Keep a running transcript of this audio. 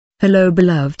Hello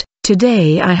beloved,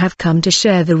 today I have come to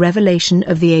share the revelation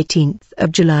of the 18th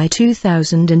of July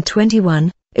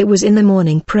 2021, it was in the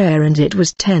morning prayer and it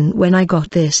was 10 when I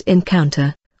got this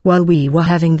encounter. While we were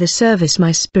having the service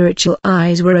my spiritual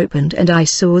eyes were opened and I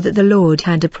saw that the Lord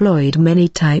had deployed many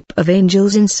type of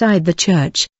angels inside the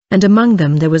church, and among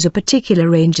them there was a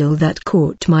particular angel that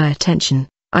caught my attention.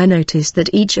 I noticed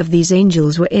that each of these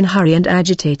angels were in hurry and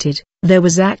agitated. There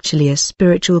was actually a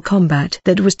spiritual combat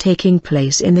that was taking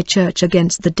place in the church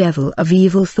against the devil of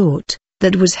evil thought,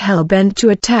 that was hell-bent to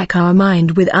attack our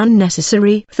mind with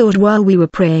unnecessary thought while we were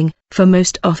praying, for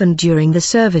most often during the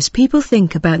service people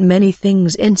think about many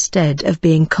things instead of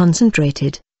being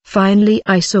concentrated. Finally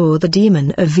I saw the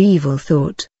demon of evil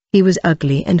thought. He was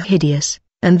ugly and hideous,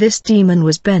 and this demon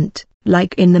was bent,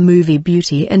 like in the movie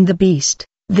Beauty and the Beast.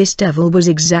 This devil was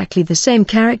exactly the same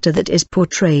character that is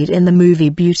portrayed in the movie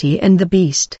Beauty and the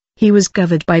Beast. He was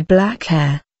covered by black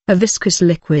hair, a viscous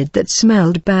liquid that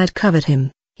smelled bad covered him.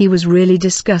 He was really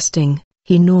disgusting.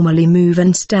 He normally move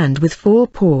and stand with 4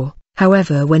 paws,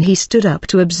 however when he stood up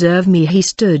to observe me he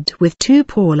stood with 2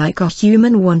 paws like a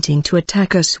human wanting to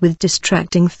attack us with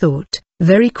distracting thought.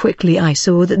 Very quickly I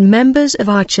saw that members of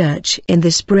our church in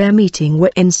this prayer meeting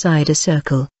were inside a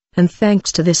circle. And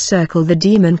thanks to this circle the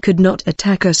demon could not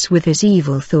attack us with his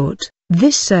evil thought.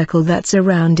 This circle that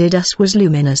surrounded us was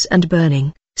luminous and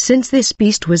burning. Since this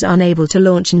beast was unable to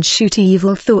launch and shoot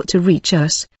evil thought to reach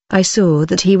us, I saw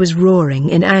that he was roaring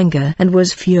in anger and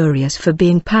was furious for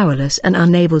being powerless and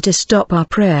unable to stop our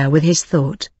prayer with his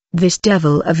thought. This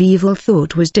devil of evil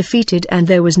thought was defeated and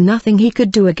there was nothing he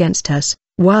could do against us.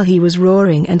 While he was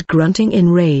roaring and grunting in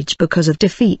rage because of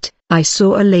defeat, I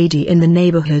saw a lady in the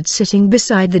neighborhood sitting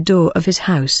beside the door of his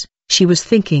house. She was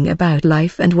thinking about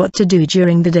life and what to do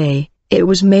during the day. It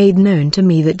was made known to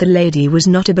me that the lady was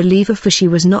not a believer for she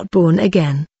was not born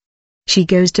again. She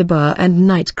goes to bar and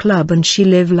nightclub and she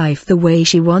live life the way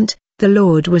she want. The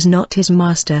Lord was not his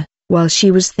master. While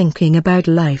she was thinking about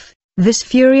life, this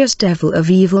furious devil of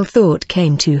evil thought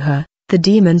came to her. The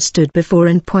demon stood before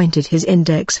and pointed his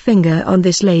index finger on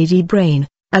this lady brain.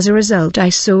 As a result I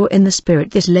saw in the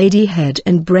spirit this lady head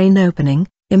and brain opening.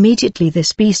 Immediately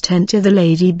this beast entered the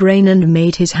lady brain and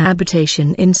made his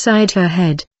habitation inside her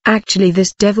head. Actually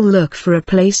this devil looked for a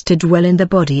place to dwell in the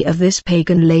body of this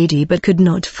pagan lady but could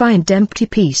not find empty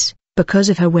peace. Because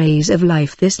of her ways of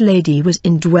life this lady was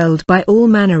indwelled by all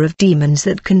manner of demons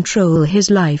that control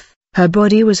his life. Her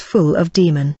body was full of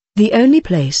demon. The only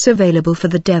place available for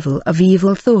the devil of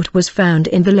evil thought was found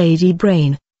in the lady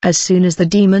brain. As soon as the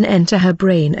demon entered her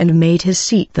brain and made his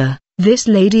seat there, this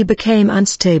lady became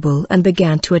unstable and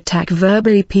began to attack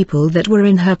verbally people that were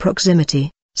in her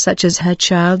proximity, such as her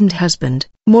child and husband.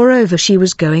 Moreover she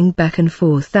was going back and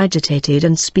forth agitated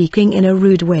and speaking in a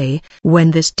rude way. When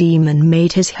this demon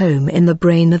made his home in the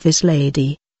brain of this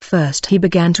lady, first he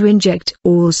began to inject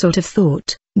all sort of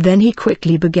thought. Then he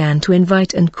quickly began to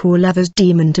invite and call others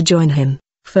demon to join him.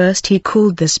 First he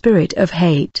called the spirit of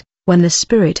hate. When the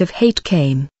spirit of hate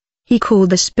came, he called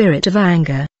the spirit of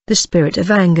anger. The spirit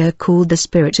of anger called the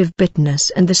spirit of bitterness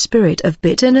and the spirit of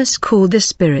bitterness called the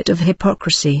spirit of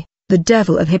hypocrisy. The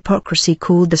devil of hypocrisy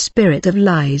called the spirit of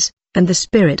lies, and the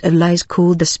spirit of lies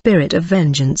called the spirit of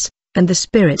vengeance, and the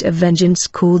spirit of vengeance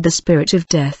called the spirit of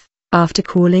death. After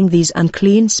calling these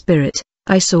unclean spirits,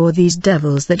 I saw these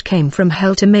devils that came from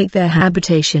hell to make their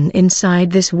habitation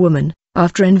inside this woman.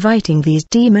 After inviting these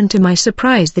demons to my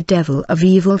surprise the devil of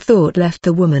evil thought left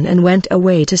the woman and went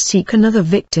away to seek another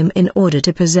victim in order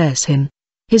to possess him.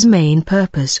 His main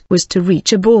purpose was to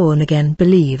reach a born-again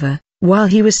believer. While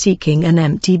he was seeking an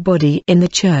empty body in the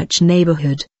church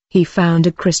neighborhood, he found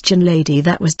a Christian lady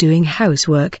that was doing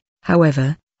housework.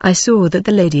 However, I saw that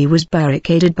the lady was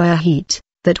barricaded by a heat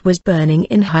that was burning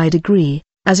in high degree.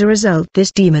 As a result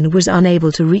this demon was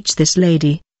unable to reach this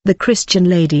lady. The Christian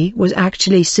lady was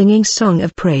actually singing song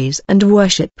of praise and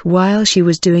worship while she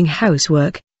was doing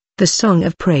housework. The song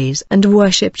of praise and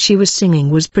worship she was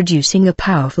singing was producing a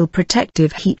powerful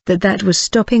protective heat that was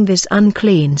stopping this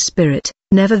unclean spirit.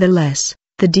 Nevertheless,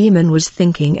 the demon was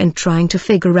thinking and trying to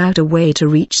figure out a way to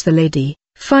reach the lady.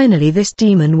 Finally this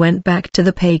demon went back to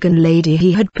the pagan lady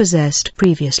he had possessed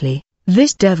previously.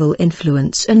 This devil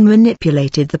influenced and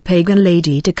manipulated the pagan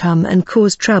lady to come and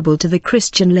cause trouble to the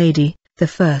Christian lady. The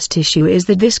first issue is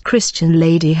that this Christian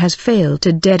lady has failed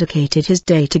to dedicate his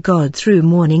day to God through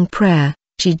morning prayer.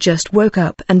 She just woke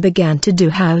up and began to do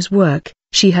housework.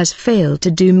 She has failed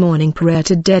to do morning prayer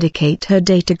to dedicate her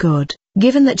day to God.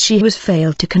 Given that she has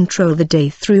failed to control the day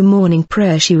through morning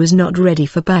prayer she was not ready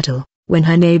for battle. When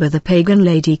her neighbor the pagan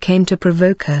lady came to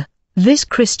provoke her, this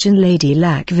Christian lady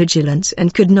lacked vigilance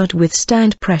and could not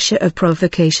withstand pressure of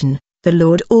provocation. The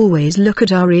Lord always look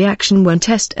at our reaction when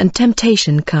test and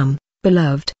temptation come.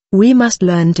 Beloved, we must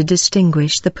learn to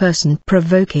distinguish the person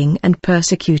provoking and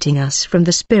persecuting us from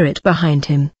the spirit behind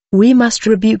him. We must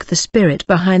rebuke the spirit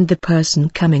behind the person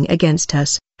coming against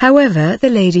us. However, the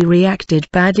lady reacted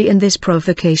badly in this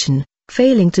provocation,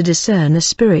 failing to discern a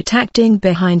spirit acting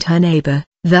behind her neighbor.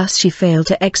 Thus she failed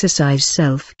to exercise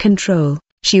self-control.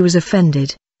 She was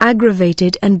offended,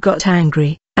 aggravated and got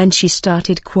angry, and she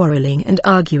started quarreling and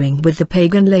arguing with the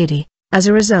pagan lady. As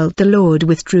a result, the Lord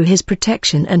withdrew his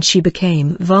protection and she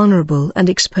became vulnerable and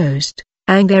exposed.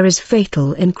 Anger is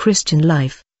fatal in Christian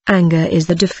life. Anger is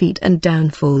the defeat and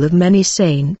downfall of many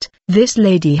saints. This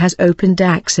lady has opened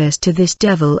access to this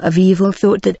devil of evil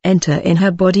thought that enter in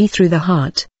her body through the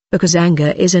heart, because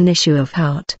anger is an issue of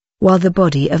heart. While the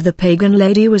body of the pagan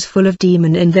lady was full of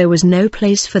demon and there was no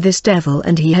place for this devil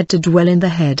and he had to dwell in the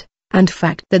head, and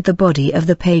fact that the body of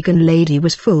the pagan lady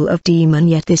was full of demon,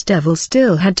 yet this devil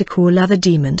still had to call other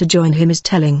demon to join him is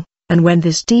telling. And when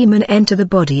this demon entered the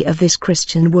body of this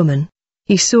Christian woman,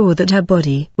 he saw that her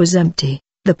body was empty.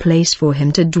 The place for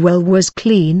him to dwell was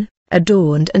clean,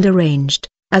 adorned and arranged.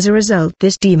 As a result,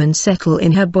 this demon settled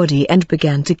in her body and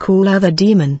began to call other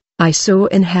demon. I saw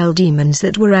in hell demons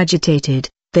that were agitated.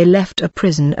 They left a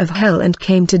prison of hell and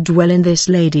came to dwell in this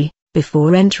lady.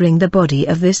 Before entering the body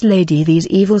of this lady, these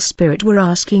evil spirits were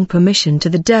asking permission to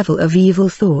the devil of evil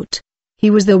thought. He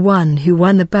was the one who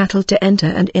won the battle to enter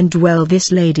and indwell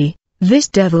this lady. This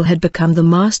devil had become the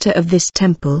master of this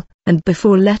temple, and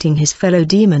before letting his fellow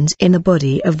demons in the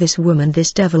body of this woman,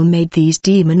 this devil made these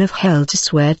demons of hell to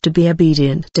swear to be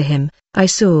obedient to him. I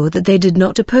saw that they did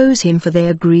not oppose him, for they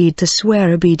agreed to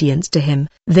swear obedience to him.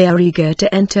 They are eager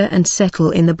to enter and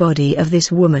settle in the body of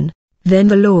this woman. Then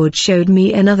the Lord showed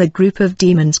me another group of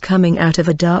demons coming out of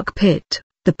a dark pit.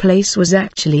 The place was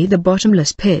actually the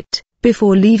bottomless pit.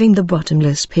 Before leaving the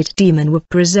bottomless pit, demons were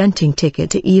presenting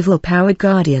ticket to evil power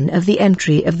guardian of the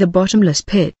entry of the bottomless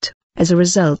pit. As a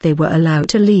result, they were allowed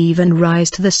to leave and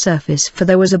rise to the surface, for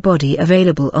there was a body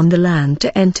available on the land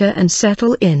to enter and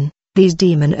settle in. These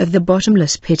demons of the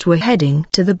bottomless pit were heading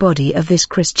to the body of this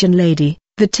Christian lady.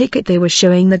 The ticket they were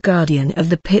showing the guardian of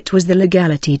the pit was the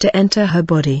legality to enter her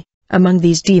body. Among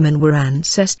these demons were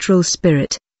ancestral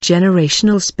spirit,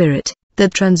 generational spirit,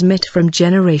 that transmit from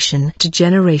generation to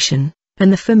generation,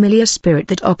 and the familiar spirit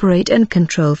that operate and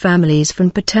control families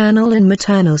from paternal and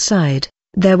maternal side.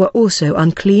 There were also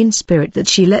unclean spirit that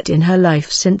she let in her life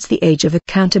since the age of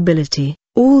accountability.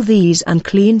 All these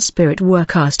unclean spirit were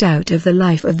cast out of the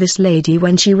life of this lady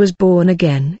when she was born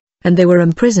again, and they were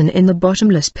imprisoned in the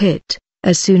bottomless pit.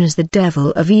 As soon as the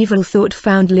devil of evil thought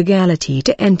found legality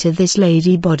to enter this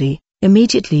lady body,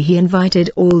 immediately he invited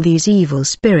all these evil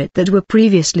spirits that were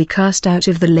previously cast out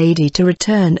of the lady to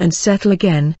return and settle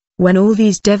again. When all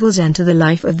these devils enter the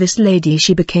life of this lady,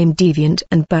 she became deviant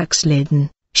and backslidden.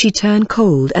 She turned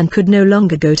cold and could no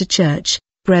longer go to church.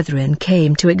 Brethren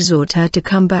came to exhort her to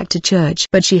come back to church,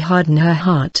 but she hardened her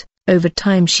heart. Over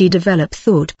time she developed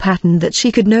thought pattern that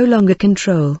she could no longer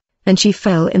control, and she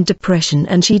fell in depression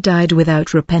and she died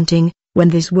without repenting. When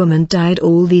this woman died,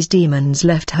 all these demons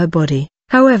left her body.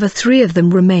 However, 3 of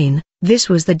them remain. This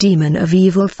was the demon of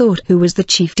evil thought, who was the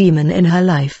chief demon in her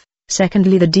life.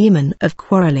 Secondly, the demon of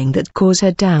quarreling that caused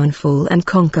her downfall and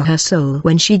conquer her soul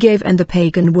when she gave and the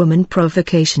pagan woman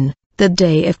provocation. The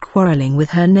day of quarreling with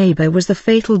her neighbor was the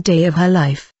fatal day of her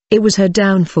life. It was her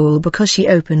downfall because she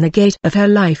opened the gate of her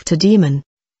life to demon.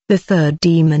 The third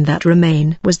demon that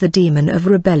remained was the demon of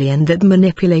rebellion that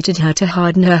manipulated her to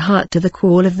harden her heart to the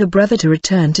call of the brother to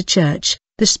return to church.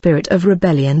 The spirit of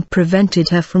rebellion prevented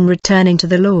her from returning to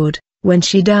the Lord. When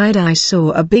she died, I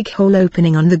saw a big hole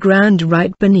opening on the ground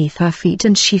right beneath her feet,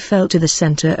 and she fell to the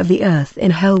center of the earth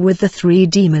in hell with the 3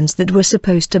 demons that were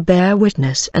supposed to bear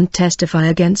witness and testify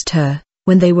against her.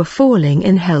 When they were falling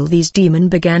in hell, these demons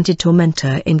began to torment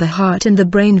her in the heart and the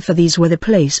brain, for these were the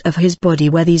place of his body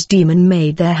where these demons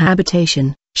made their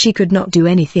habitation. She could not do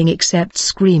anything except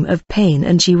scream of pain,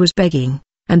 and she was begging,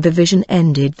 and the vision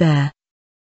ended there.